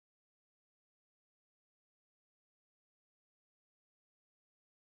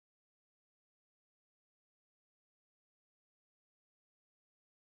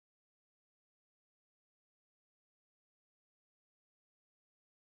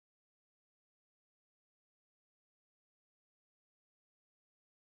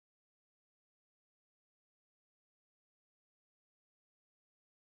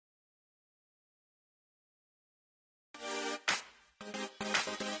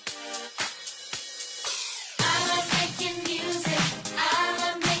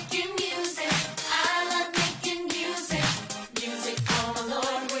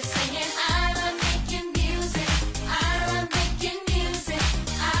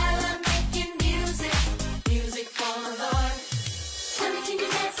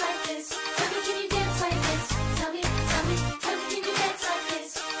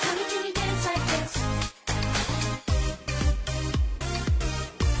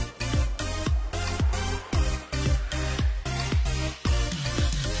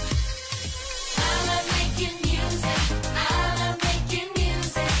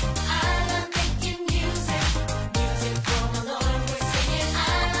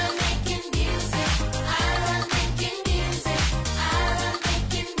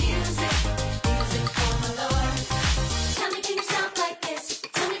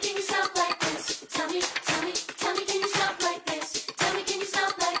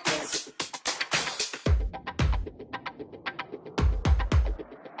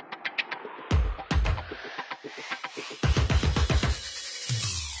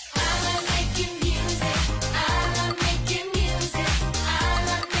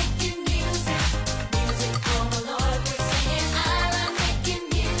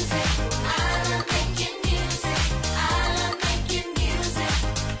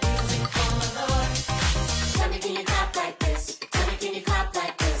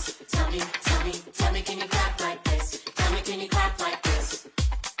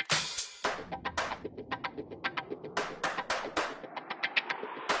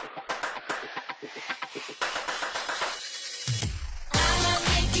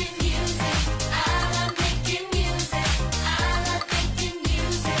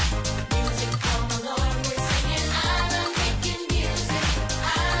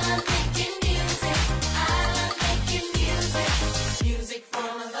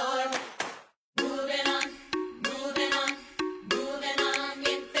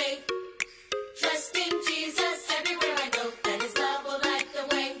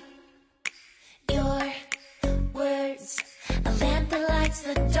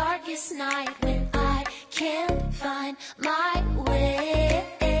darkest night when I can't find my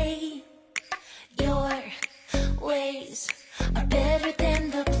way. Your ways are better than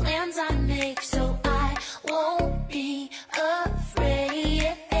the plans I make, so I won't be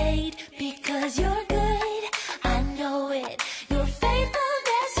afraid, because you're good, I know it. Your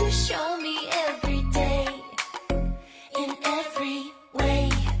faithfulness you show me every day, in every way.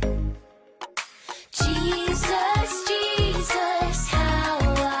 Jesus, Jesus, how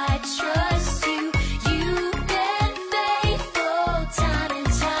I trust you. You've been faithful time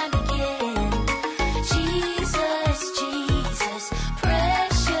and time again. Jesus, Jesus,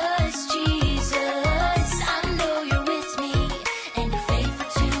 precious Jesus, I know you're with me, and you're faithful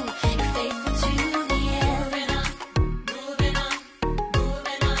to the end. Moving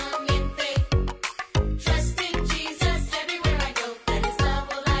on in faith, trusting Jesus everywhere I go, that His love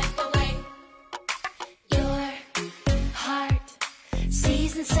will light the way. Your heart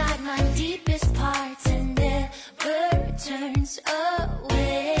sees inside my deepest parts and never turns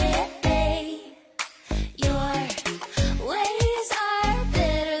away. Your ways are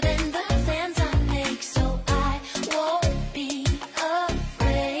better than the plans I make, so I won't be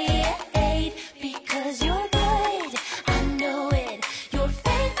afraid, because you're good, I know it. Your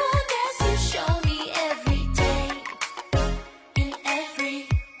faithfulness you show me every day, in every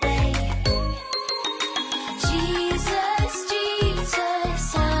way. Jesus,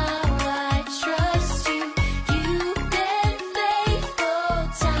 Jesus, how I trust you. You've been faithful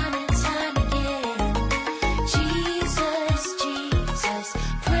time and time again. Jesus, Jesus,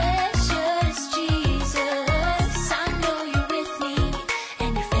 precious Jesus, I know you're with me,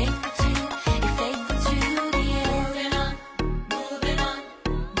 and you're faithful to the end. Moving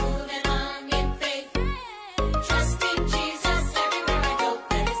on in faith, trusting Jesus everywhere I go,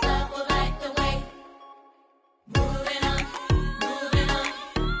 that His love will light the way. Moving on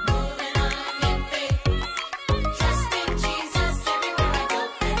in faith, trusting Jesus everywhere I go,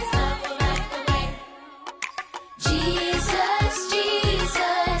 that His love will light the way. Jesus,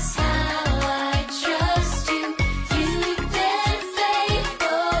 Jesus, how I trust you. You've been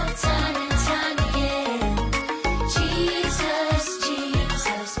faithful time and time again. Jesus,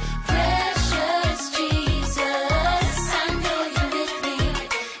 Jesus, precious Jesus, I know you're with me,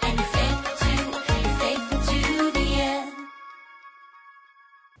 and you're faithful to the end.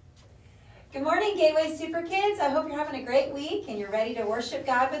 Good morning, Gateway Super Kids. I hope you're having a great week and you're ready to worship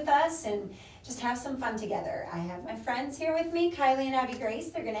God with us and just have some fun together. I have my friends here with me, Kylie and Abby Grace.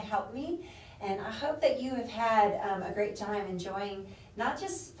 They're going to help me, and I hope that you have had a great time enjoying not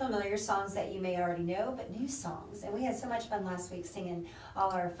just familiar songs that you may already know, but new songs. And we had so much fun last week singing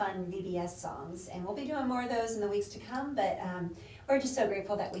all our fun VBS songs, and we'll be doing more of those in the weeks to come, but we're just so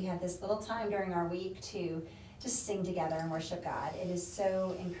grateful that we had this little time during our week to just sing together and worship God. It is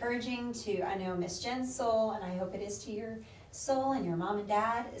so encouraging to, I know, Miss Jen's soul, and I hope it is to your soul and your mom and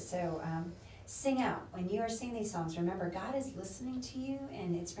dad. So sing out. When you are singing these songs, remember God is listening to you,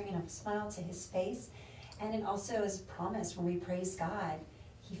 and it's bringing a smile to His face. And it also is promised when we praise God,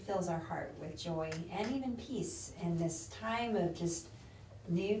 He fills our heart with joy and even peace in this time of just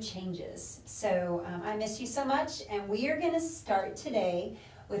new changes. So I miss you so much, and we are going to start today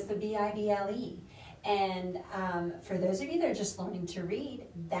with the Bible. And for those of you that are just learning to read,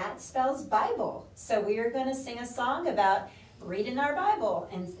 that spells Bible. So we are going to sing a song about reading our Bible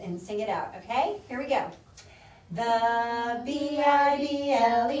and sing it out, okay? Here we go. The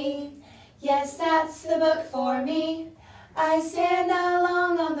Bible, yes, that's the book for me. I stand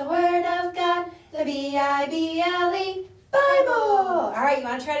along on the Word of God, the Bible, Bible. All right, you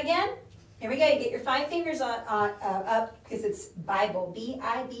want to try it again? Here we go. You get your 5 fingers up because it's Bible,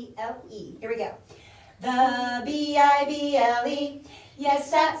 B-I-B-L-E. Here we go. The Bible, yes,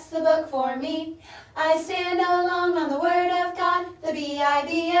 that's the book for me. I stand along on the Word of God, the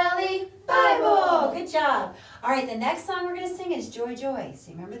Bible, Bible. Good job. All right, the next song we're going to sing is Joy, Joy.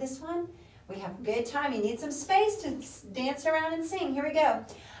 So remember this one? We have a good time. You need some space to dance around and sing. Here we go.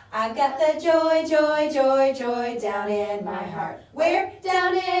 I've got the joy, joy, joy, joy down in my heart. Where?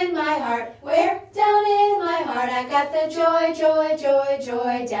 Down in my heart. Where? Down in my heart. I've got the joy, joy, joy,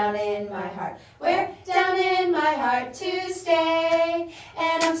 joy down in my heart. Where? Down in my heart to stay.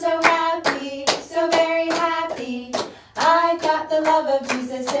 And I'm so happy, so very happy. I've got the love of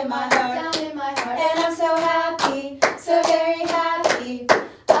Jesus in my heart. Down in my heart. And I'm so happy, so very happy.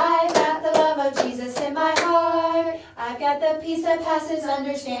 I've got the love of Jesus in my heart. I've got the peace that passes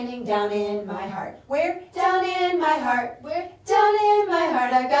understanding down in my heart. Where? Down in my heart. Where? Down in my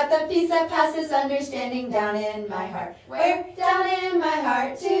heart. I've got the peace that passes understanding down in my heart. Where? Down in my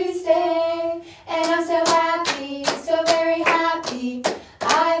heart to stay. And I'm so happy, so very happy.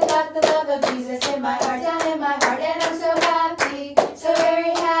 of Jesus in my heart, down in my heart, and I'm so happy, so very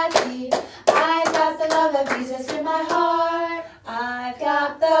happy. I've got the love of Jesus in my heart. I've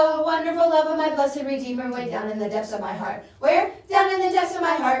got the wonderful love of my blessed Redeemer way down in the depths of my heart. Where? Down in the depths of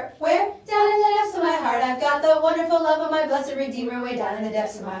my heart. Where? Down in the depths of my heart. I've got the wonderful love of my blessed Redeemer way down in the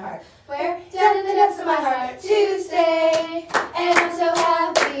depths of my heart. Where? Down in the depths of my heart to stay. And I'm so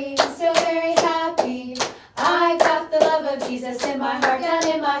happy, so very happy. I got the love of Jesus in my heart, down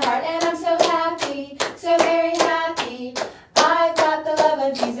in my heart, and I'm so happy, so very happy. I've got the love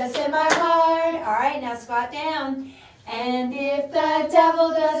of Jesus in my heart. All right, now squat down. And if the devil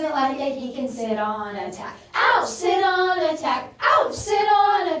doesn't like it, he can sit on attack. Ouch, sit on attack. Ouch, sit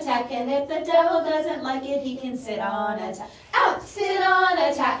on attack. And if the devil doesn't like it, he can sit on attack. Ouch, sit on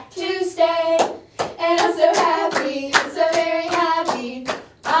attack to stay. And I'm so happy, so very happy.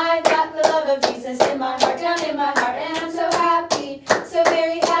 I've got the love of Jesus in my heart, down in my heart. And I'm so happy, so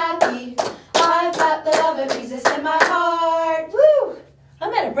very happy. I've got the love of Jesus in my heart. Woo!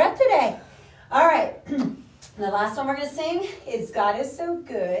 I'm out of breath today. All right. The last one we're going to sing is God is So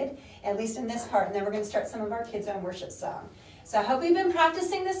Good, at least in this part, and then we're going to start some of our kids' own worship song. So I hope you've been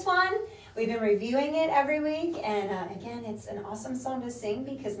practicing this one. We've been reviewing it every week, and again, it's an awesome song to sing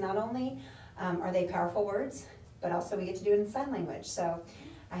because not only are they powerful words, but also we get to do it in sign language. So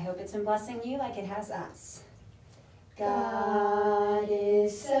I hope it's been blessing you like it has us. God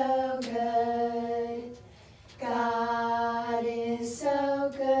is so good. God is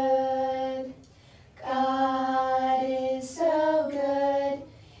so good. God is so good.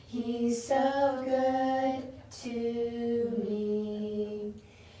 He's so good to me.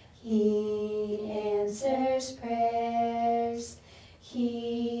 He answers prayers.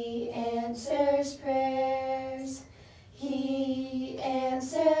 He answers prayers. He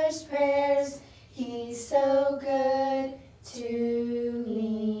answers prayers. He's so good to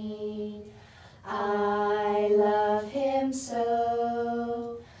me. I love him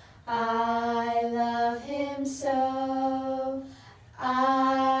so. I love him so.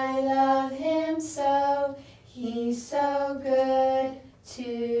 I love him so. He's so good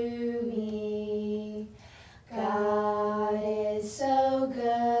to me. God is so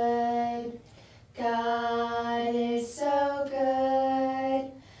good. God is so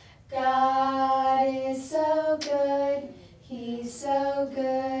good. God is so good. He's so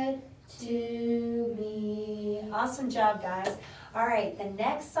good to me. Awesome job, guys. All right, the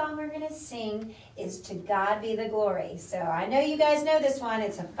next song we're going to sing is To God Be the Glory. So I know you guys know this one.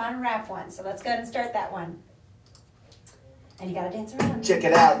 It's a fun rap one. So let's go ahead and start that one. And you got to dance around. Check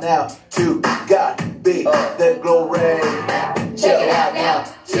it out now. To God be the glory. Check it out now.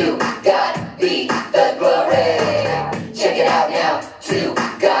 To God be the glory. Check it out now. To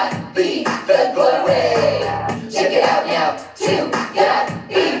God be the glory. Check it out now. To God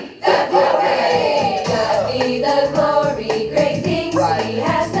be the glory. God be the glory, great things he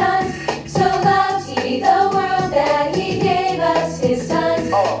has done. So loved he the world that he gave us his son,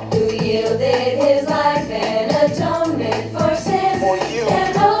 who yielded his life and atonement for sin, For you.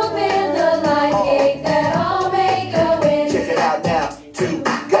 and opened the life gate that all may go in. Check it out now. To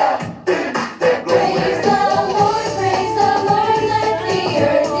God be the glory. Praise the Lord, let the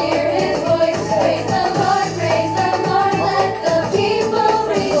earth hear his voice. Praise the Lord, let the people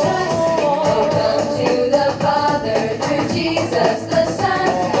rejoice. Oh, come to the Father through Jesus the Son,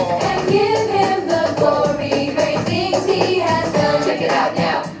 and give him the glory, great things he has done. Check it out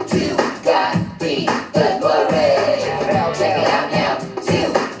now. To God be the glory. Check it out now. To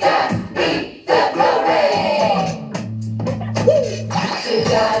God be the glory. To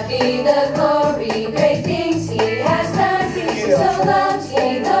God be the glory, great things he has done. So loved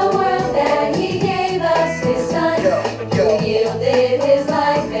he the world that he gave us his son, who yielded his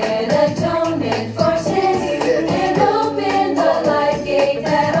life and atonement for sin, and opened the life gate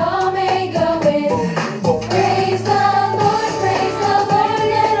that all may go in. Praise the Lord, let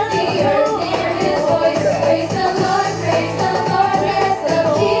the earth hear his voice. Praise the Lord, let the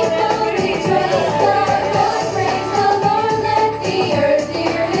people rejoice. Praise the Lord, let the earth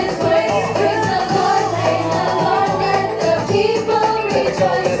hear his voice. Praise the Lord, let the people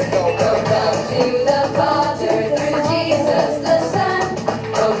rejoice. Oh, come to the Father through Jesus the Son.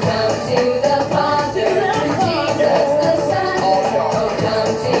 Oh, come to the Father through Jesus the Son. Oh,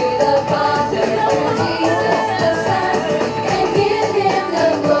 come to the Father through Jesus the Son, and give him the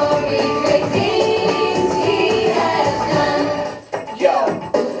glory, great things he has done. Yo,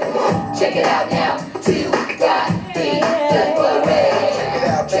 check it out now. To God be the glory.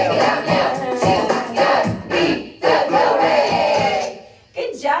 Check it out now. To God be the glory.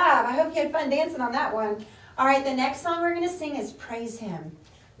 Good job. I hope you had fun dancing on that one. All right, the next song we're going to sing is Praise Him.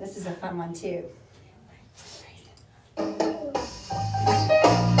 This is a fun one too.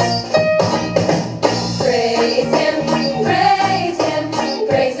 Praise Him, praise Him,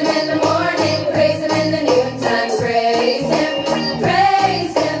 praise Him in the morning, praise Him in the noontime, praise Him,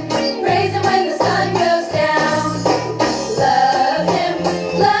 praise Him, praise Him when the sun goes down. Love Him,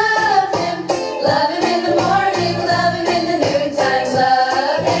 love Him, love Him in the morning, love Him in the noontime,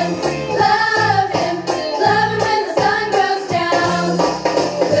 love Him, love Him, love Him when the sun goes down.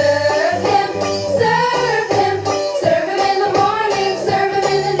 Serve Him, serve Him, serve Him in the morning, serve Him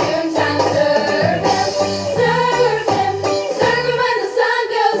in the noontime, serve Him, serve Him, serve Him when the sun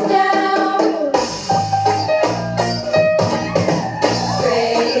goes down.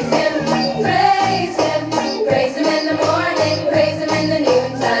 Praise Him, praise Him, praise Him in the morning, praise Him in the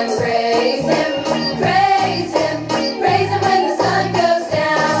noontime, praise Him, praise Him, praise Him when the sun goes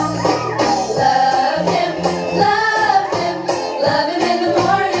down. Love Him, love Him, love Him in the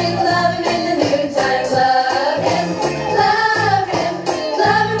morning, love Him in the noontime, love Him, love Him,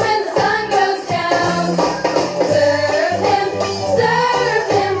 love Him when the sun goes down. Serve Him, serve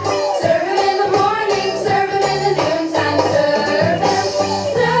Him, serve Him in the morning, serve Him in the noontime, serve Him,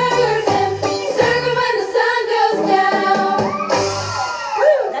 serve Him, serve Him when the sun goes down.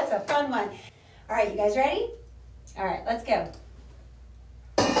 Woo, that's a fun one. All right, you guys ready? All right, let's go.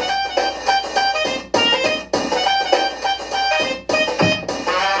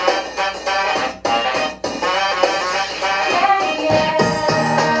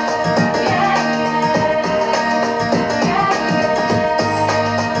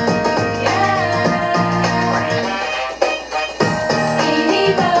 Be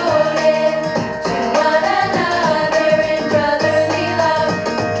devoted to one another in brotherly love,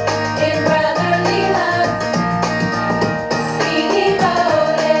 in brotherly love. Be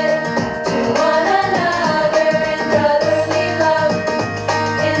devoted to one another in brotherly love,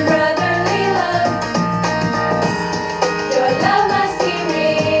 in brotherly love. Your love must be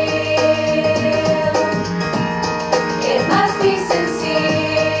real, it must be sincere.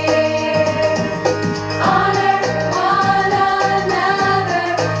 Honor one another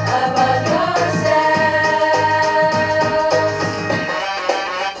above yourselves.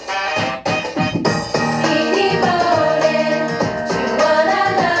 Be devoted to one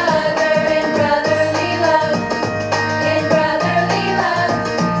another in brotherly love, in brotherly love.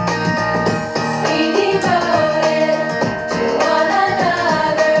 Be devoted to one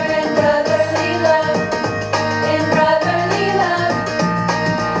another in brotherly love, in brotherly love.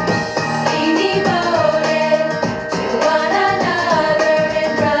 Be devoted to one another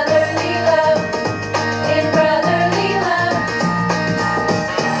in brotherly love, in brotherly love.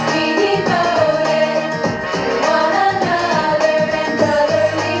 Be devoted to one another in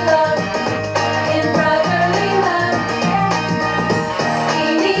brotherly love, in brotherly love. Be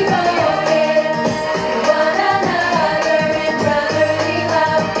devoted to one another in brotherly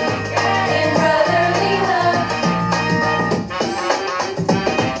love, in brotherly love.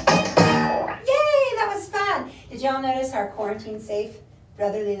 Yay, that was fun. Did y'all notice our quarantine safe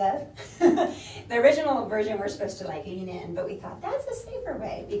brotherly love? The original version we're supposed to like lean in, but we thought that's a safer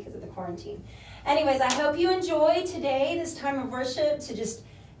way because of the quarantine. Anyways, I hope you enjoyed today, this time of worship, to just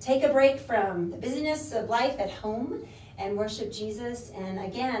take a break from the busyness of life at home and worship Jesus. And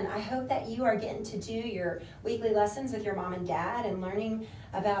again, I hope that you are getting to do your weekly lessons with your mom and dad and learning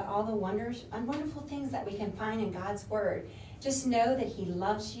about all the wonders and wonderful things that we can find in God's Word. Just know that He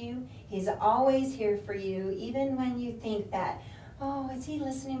loves you. He's always here for you, even when you think that, oh, is He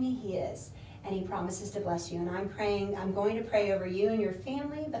listening to me? He is. And He promises to bless you. And I'm going to pray over you and your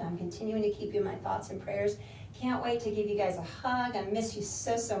family, but I'm continuing to keep you in my thoughts and prayers. Can't wait to give you guys a hug. I miss you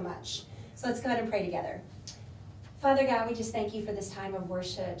so, so much. So let's go ahead and pray together. Father God, we just thank you for this time of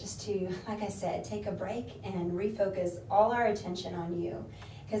worship, just to, like I said, take a break and refocus all our attention on you,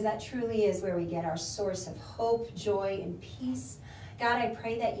 because that truly is where we get our source of hope, joy, and peace. God, I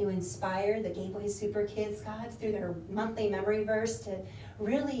pray that you inspire the Gateway Super Kids, God, through their monthly memory verse to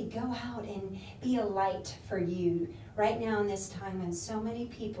really go out and be a light for you right now in this time when so many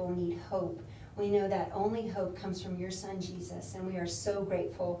people need hope. We know that only hope comes from your Son, Jesus, and we are so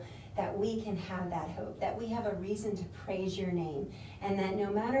grateful that we can have that hope, that we have a reason to praise your name, and that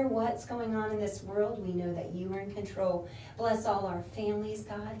no matter what's going on in this world, we know that you are in control. Bless all our families,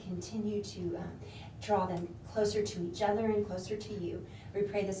 God. Continue to draw them closer to each other and closer to you. We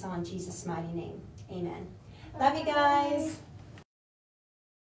pray this all in Jesus' mighty name. Amen. Love you guys.